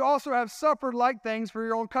 For you also have suffered like things for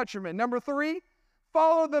your own countrymen. Number 3,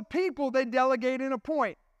 follow the people they delegate and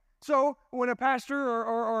appoint. So when a pastor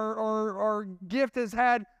or gift has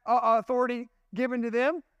had authority given to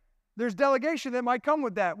them, there's delegation that might come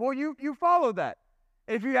with that. Well, you follow that.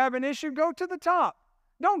 If you have an issue, go to the top.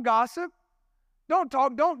 Don't gossip. Don't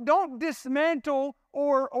talk. Don't dismantle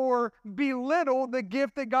or belittle the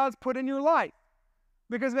gift that God's put in your life.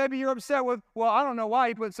 Because maybe you're upset with, well, I don't know why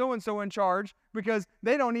he put so-and-so in charge because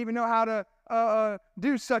they don't even know how to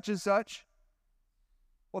do such and such.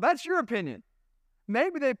 Well, that's your opinion.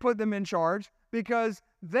 Maybe they put them in charge because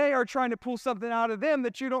they are trying to pull something out of them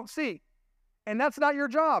that you don't see. And that's not your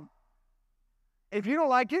job. If you don't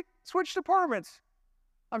like it, switch departments.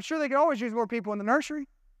 I'm sure they could always use more people in the nursery.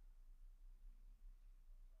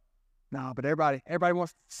 No, but everybody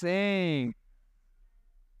wants to sing.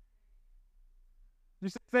 You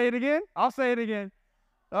say it again? I'll say it again.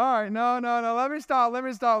 All right, no. Let me stop.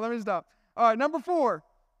 All right, number 4.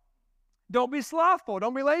 Don't be slothful.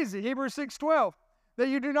 Don't be lazy. Hebrews 6:12. That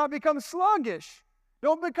you do not become sluggish.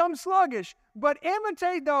 Don't become sluggish, but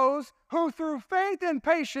imitate those who through faith and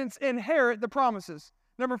patience inherit the promises.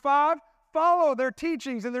 Number 5, follow their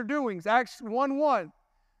teachings and their doings. Acts 1:1.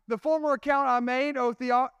 The former account I made, O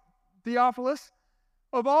Theophilus,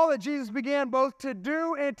 of all that Jesus began both to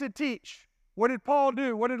do and to teach. What did Paul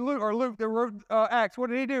do? What did Luke that wrote Acts, what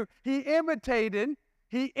did he do? He imitated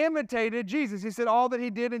Jesus. He said all that he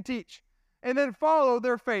did and teach. And then follow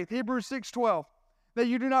their faith. Hebrews 6:12. That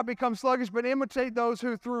you do not become sluggish, but imitate those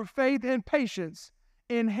who through faith and patience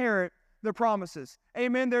inherit the promises.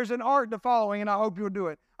 Amen. There's an art to following, and I hope you'll do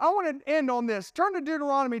it. I want to end on this. Turn to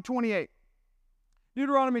Deuteronomy 28.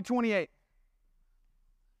 Deuteronomy 28.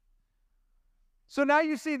 So now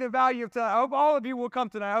you see the value of tonight. I hope all of you will come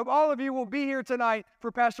tonight. I hope all of you will be here tonight for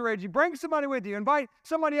Pastor Reggie. Bring somebody with you. Invite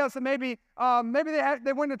somebody else that maybe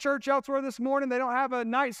they went to church elsewhere this morning. They don't have a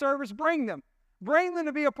night service. Bring them. Bring them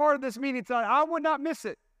to be a part of this meeting tonight. I would not miss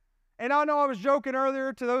it. And I know I was joking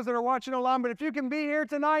earlier to those that are watching online, but if you can be here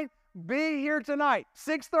tonight, be here tonight.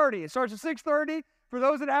 6:30. It starts at 6:30. For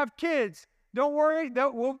those that have kids, don't worry.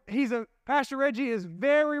 Pastor Reggie is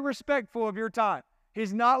very respectful of your time.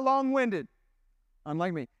 He's not long-winded.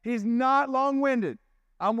 Unlike me. He's not long-winded.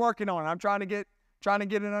 I'm working on it. I'm trying to get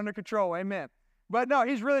it under control. Amen. But no,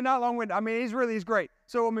 he's really not long-winded. I mean, he's great.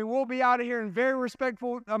 So, we'll be out of here in very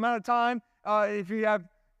respectful amount of time. If you have,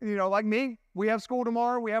 like me, we have school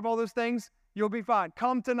tomorrow. We have all those things. You'll be fine.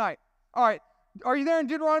 Come tonight. All right. Are you there in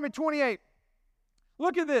Deuteronomy 28?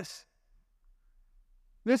 Look at this.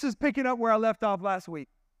 This is picking up where I left off last week.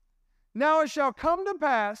 Now it shall come to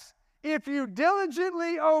pass if you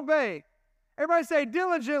diligently obey. Everybody say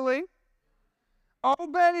diligently.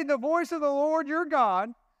 Obey the voice of the Lord your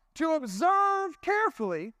God to observe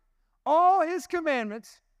carefully all his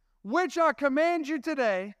commandments, which I command you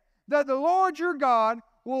today, that the Lord your God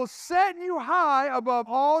will set you high above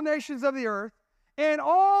all nations of the earth, and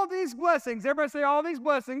all these blessings, everybody say all these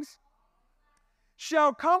blessings,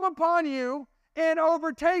 shall come upon you and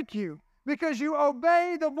overtake you, because you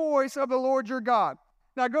obey the voice of the Lord your God.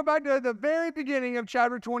 Now go back to the very beginning of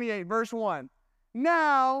chapter 28, verse 1.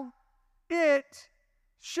 Now it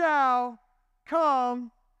shall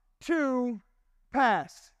come to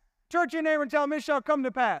pass. Church, your neighbor, and tell them it shall come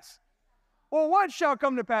to pass. Well, what shall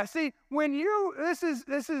come to pass? See, when you, this is,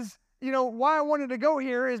 why I wanted to go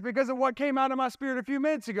here is because of what came out of my spirit a few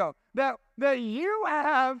minutes ago. That you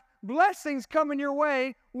have blessings coming your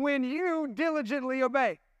way when you diligently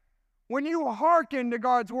obey. When you hearken to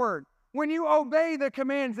God's word. When you obey the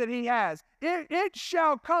commands that he has. It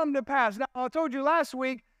shall come to pass. Now, I told you last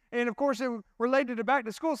week, and of course it related to Back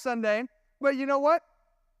to School Sunday, but you know what?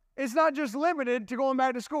 It's not just limited to going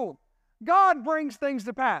back to school. God brings things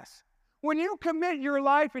to pass. When you commit your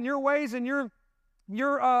life and your ways and your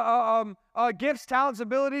gifts, talents,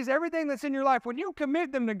 abilities, everything that's in your life, when you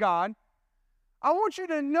commit them to God, I want you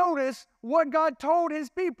to notice what God told his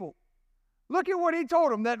people. Look at what he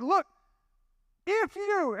told them. That look, if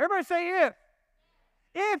you, everybody say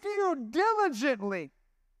if you diligently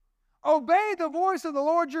obey the voice of the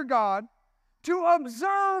Lord your God to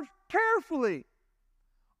observe carefully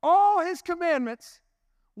all his commandments,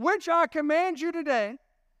 which I command you today,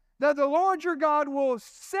 that the Lord your God will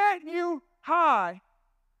set you high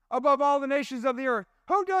above all the nations of the earth.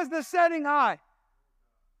 Who does the setting high?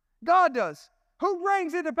 God does. Who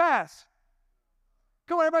brings it to pass?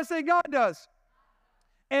 Come on, everybody say God does.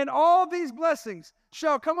 And all these blessings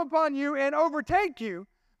shall come upon you and overtake you,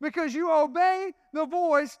 because you obey the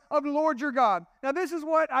voice of the Lord your God. Now, this is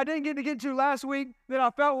what I didn't get to get to last week that I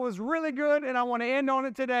felt was really good, and I want to end on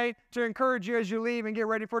it today to encourage you as you leave and get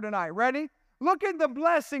ready for tonight. Ready? Look at the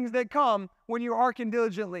blessings that come when you hearken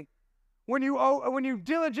diligently, when you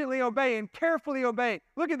diligently obey and carefully obey.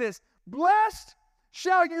 Look at this. Blessed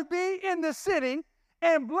shall you be in the city,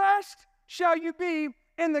 and blessed shall you be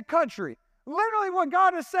in the country. Literally what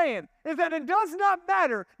God is saying is that it does not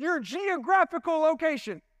matter your geographical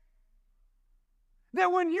location.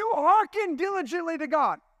 That when you hearken diligently to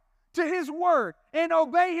God, to his word, and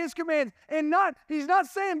obey his commands, and he's not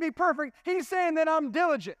saying be perfect, he's saying that I'm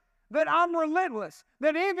diligent, that I'm relentless,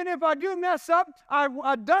 that even if I do mess up,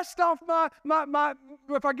 I dust off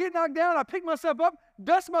if I get knocked down, I pick myself up,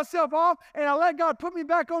 dust myself off, and I let God put me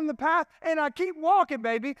back on the path, and I keep walking,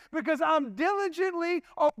 baby, because I'm diligently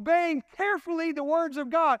obeying carefully the words of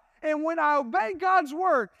God. And when I obey God's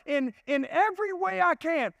word in every way I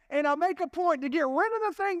can, and I make a point to get rid of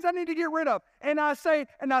the things I need to get rid of, and I set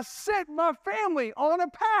my family on a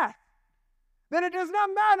path, then it does not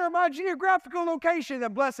matter my geographical location,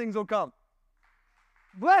 that blessings will come.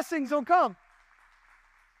 Blessings will come.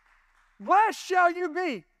 Blessed shall you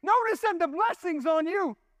be. Notice that the blessing's on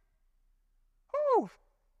you. Ooh,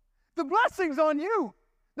 the blessing's on you.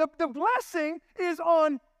 The blessing is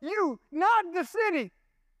on you, not the city,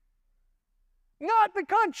 not the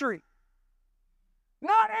country,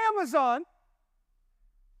 not Amazon,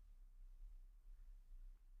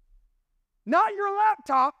 not your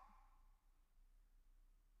laptop.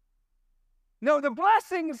 No, the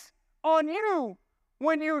blessing's on you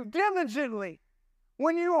when you diligently,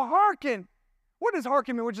 when you hearken. What does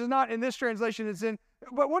hearken mean? Which is not in this translation, it's in,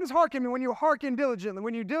 but what does hearken mean? When you hearken diligently,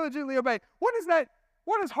 when you diligently obey. What is that?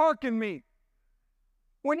 What does hearken mean?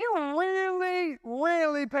 When you really,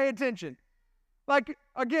 really pay attention. Like,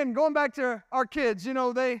 again, going back to our kids,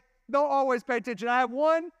 they don't always pay attention. I have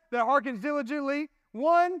one that hearkens diligently,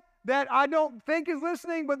 one that I don't think is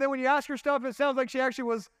listening, but then when you ask her stuff, it sounds like she actually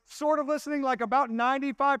was sort of listening, like about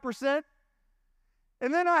 95%.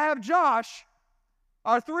 And then I have Josh,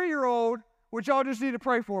 our 3-year-old, which y'all just need to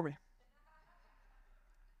pray for me.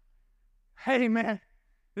 Hey, man,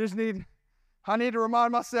 I need to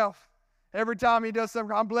remind myself every time he does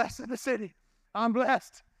something, I'm blessed in the city. I'm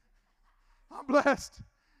blessed. I'm blessed.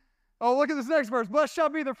 Oh, look at this next verse. Blessed shall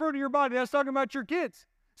be the fruit of your body. That's talking about your kids.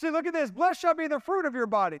 See, look at this. Blessed shall be the fruit of your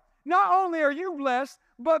body. Not only are you blessed,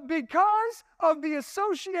 but because of the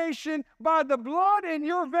association by the blood in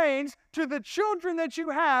your veins to the children that you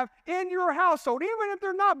have in your household, even if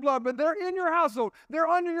they're not blood, but they're in your household, they're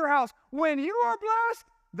under your house. When you are blessed,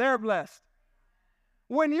 they're blessed.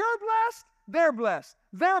 When you're blessed, they're blessed.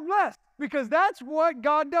 They're blessed because that's what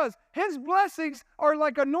God does. His blessings are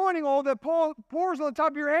like anointing oil that pours on the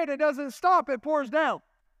top of your head. It doesn't stop. It pours down.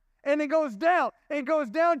 And it goes down. It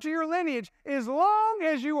goes down to your lineage as long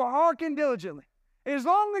as you hearken diligently. As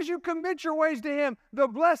long as you commit your ways to Him, the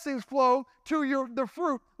blessings flow to the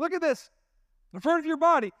fruit. Look at this. The fruit of your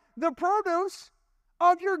body, the produce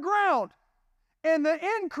of your ground, and the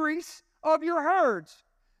increase of your herds,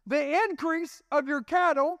 the increase of your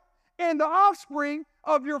cattle, and the offspring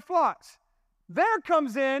of your flocks. There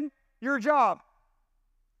comes in your job,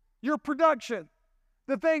 your production,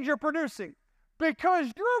 the things you're producing.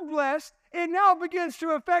 Because you're blessed, it now begins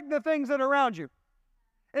to affect the things that are around you.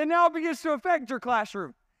 It now begins to affect your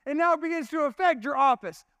classroom. It now begins to affect your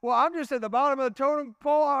office. Well, I'm just at the bottom of the totem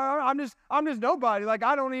pole. I'm just nobody. Like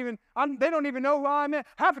they don't even know who I'm at.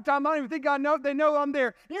 Half the time I don't even think they know I'm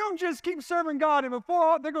there. You don't just keep serving God, and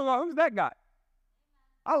before they're going to go, who's that guy?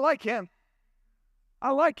 I like him. I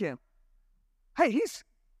like him. Hey,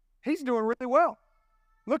 he's doing really well.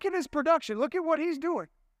 Look at his production. Look at what he's doing.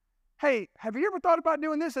 Hey, have you ever thought about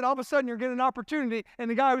doing this, and all of a sudden you're getting an opportunity, and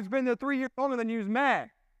the guy who's been there 3 years longer than you is mad?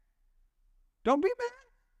 Don't be mad.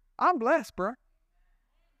 I'm blessed, bro.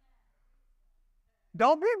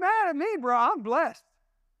 Don't be mad at me, bro. I'm blessed.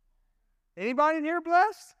 Anybody in here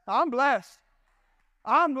blessed? I'm blessed.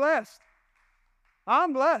 I'm blessed.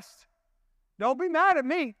 I'm blessed. Don't be mad at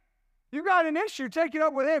me. You got an issue, take it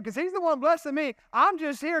up with Him, because He's the one blessing me. I'm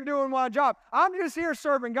just here doing my job. I'm just here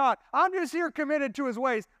serving God. I'm just here committed to His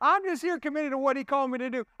ways. I'm just here committed to what He called me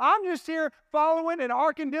to do. I'm just here following and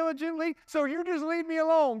hearkening diligently, so you just leave me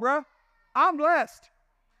alone, bro. I'm blessed.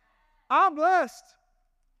 I'm blessed.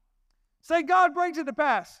 Say, God brings it to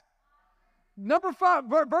pass. Number 5,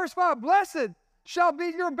 verse 5, blessed shall be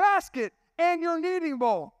your basket and your kneading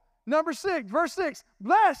bowl. Number 6, verse 6,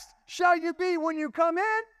 blessed shall you be when you come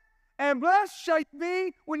in, and blessed shall you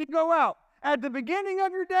be when you go out. At the beginning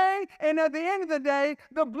of your day and at the end of the day,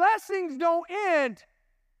 the blessings don't end.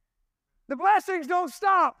 The blessings don't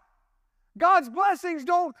stop. God's blessings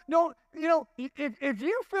don't, if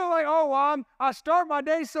you feel like, I start my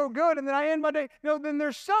day so good and then I end my day, then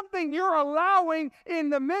there's something you're allowing in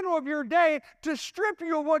the middle of your day to strip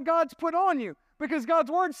you of what God's put on you. Because God's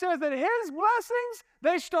Word says that His blessings,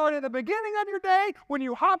 they start at the beginning of your day when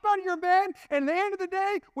you hop out of your bed, and at the end of the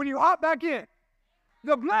day when you hop back in.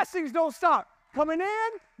 The blessings don't stop. Coming in,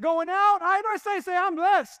 going out. I say, I'm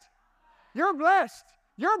blessed. You're blessed.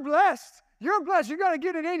 You're blessed. You're blessed. You got to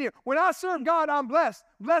get it in you. When I serve God, I'm blessed.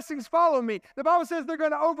 Blessings follow me. The Bible says they're going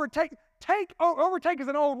to overtake. Overtake is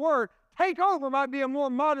an old word. Take over might be a more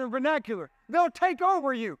modern vernacular. They'll take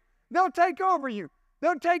over you. They'll take over you.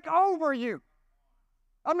 They'll take over you.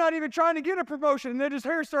 I'm not even trying to get a promotion. And they're just,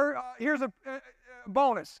 here, sir, here's a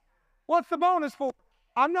bonus. What's the bonus for?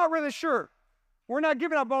 I'm not really sure. We're not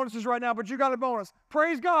giving out bonuses right now, but you got a bonus.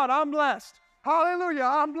 Praise God, I'm blessed. Hallelujah,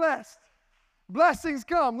 I'm blessed. Blessings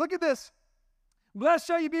come. Look at this. Blessed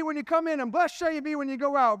shall you be when you come in, and blessed shall you be when you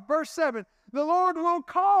go out. Verse 7, the Lord will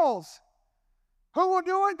cause. Who will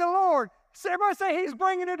do it? The Lord. Everybody say, He's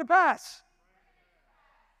bringing it to pass.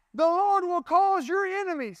 The Lord will cause your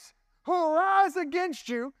enemies who rise against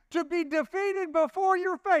you to be defeated before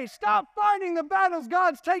your face. Stop fighting the battles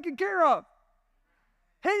God's taken care of.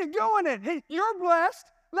 He's doing it. You're blessed.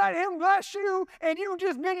 Let Him bless you, and you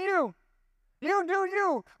just be you. You do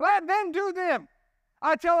you. Let them do them.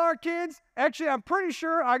 I tell our kids, actually, I'm pretty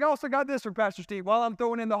sure I also got this from Pastor Steve. While I'm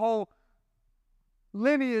throwing in the whole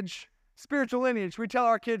lineage, spiritual lineage, we tell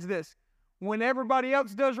our kids this. When everybody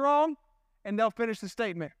else does wrong, and they'll finish the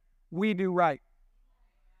statement, we do right.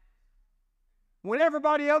 When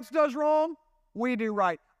everybody else does wrong, we do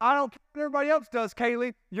right. I don't care what everybody else does,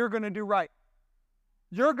 Kaylee, you're going to do right.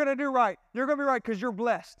 You're going to do right. You're going to be right because you're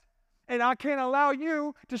blessed. And I can't allow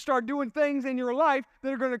you to start doing things in your life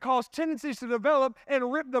that are going to cause tendencies to develop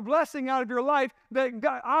and rip the blessing out of your life that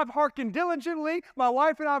I've hearkened diligently. My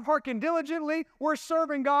wife and I have hearkened diligently. We're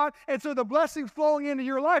serving God. And so the blessing's flowing into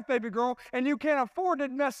your life, baby girl, and you can't afford to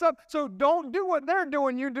mess up. So don't do what they're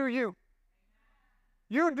doing. You do you.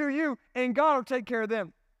 You do you, and God will take care of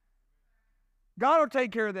them. God will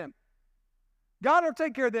take care of them. God will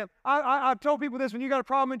take care of them. I've told people this, when you got a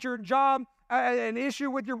problem at your job, an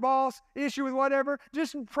issue with your boss, issue with whatever,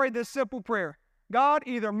 just pray this simple prayer. God,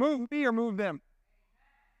 either move me or move them.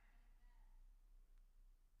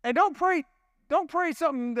 And don't pray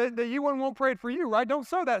something that you won't pray for you, right? Don't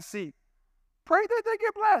sow that seed. Pray that they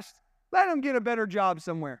get blessed. Let them get a better job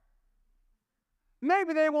somewhere.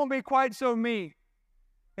 Maybe they won't be quite so mean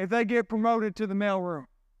if they get promoted to the mailroom.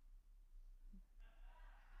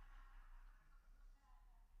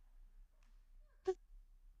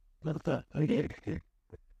 The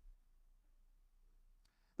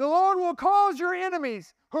Lord will cause your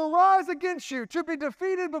enemies who rise against you to be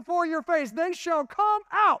defeated before your face. They shall come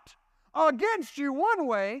out against you one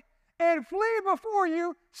way and flee before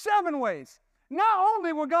you 7 ways. not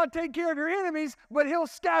only will God take care of your enemies, but he'll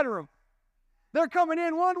scatter them. They're coming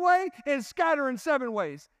in one way and scattering 7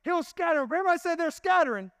 ways. He'll scatter them. Everybody say they're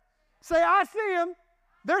scattering. Say, I see them.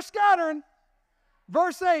 They're scattering.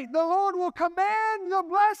 Verse 8, the Lord will command the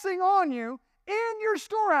blessing on you in your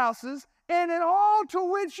storehouses and in all to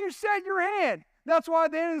which you set your hand. That's why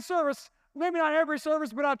at the end of the service, maybe not every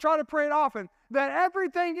service, but I try to pray it often, that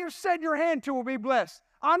everything you set your hand to will be blessed.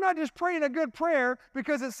 I'm not just praying a good prayer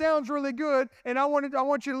because it sounds really good and I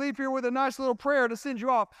want you to leave here with a nice little prayer to send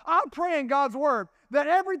you off. I'm praying God's word, that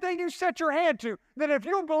everything you set your hand to, that if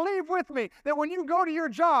you believe with me, that when you go to your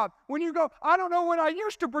job, when you go, I don't know what I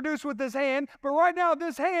used to produce with this hand, but right now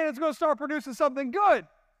this hand is going to start producing something good.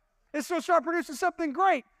 It's going to start producing something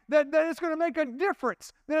great, that it's going to make a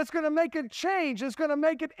difference, that it's going to make a change, it's going to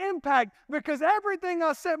make an impact, because everything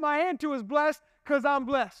I set my hand to is blessed because I'm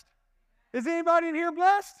blessed. Is anybody in here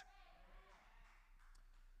blessed?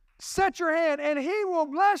 Set your hand, and he will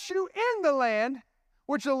bless you in the land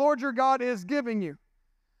which the Lord your God is giving you.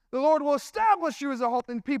 The Lord will establish you as a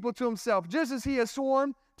holy people to himself, just as he has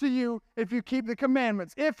sworn to you if you keep the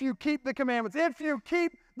commandments. If you keep the commandments. If you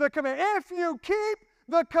keep the commandments. If you keep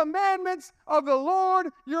the commandments of the Lord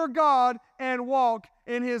your God and walk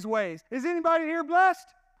in his ways. Is anybody here blessed?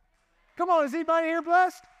 Come on, is anybody here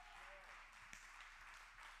blessed?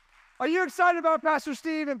 Are you excited about Pastor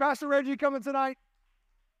Steve and Pastor Reggie coming tonight?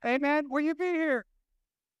 Amen. Will you be here?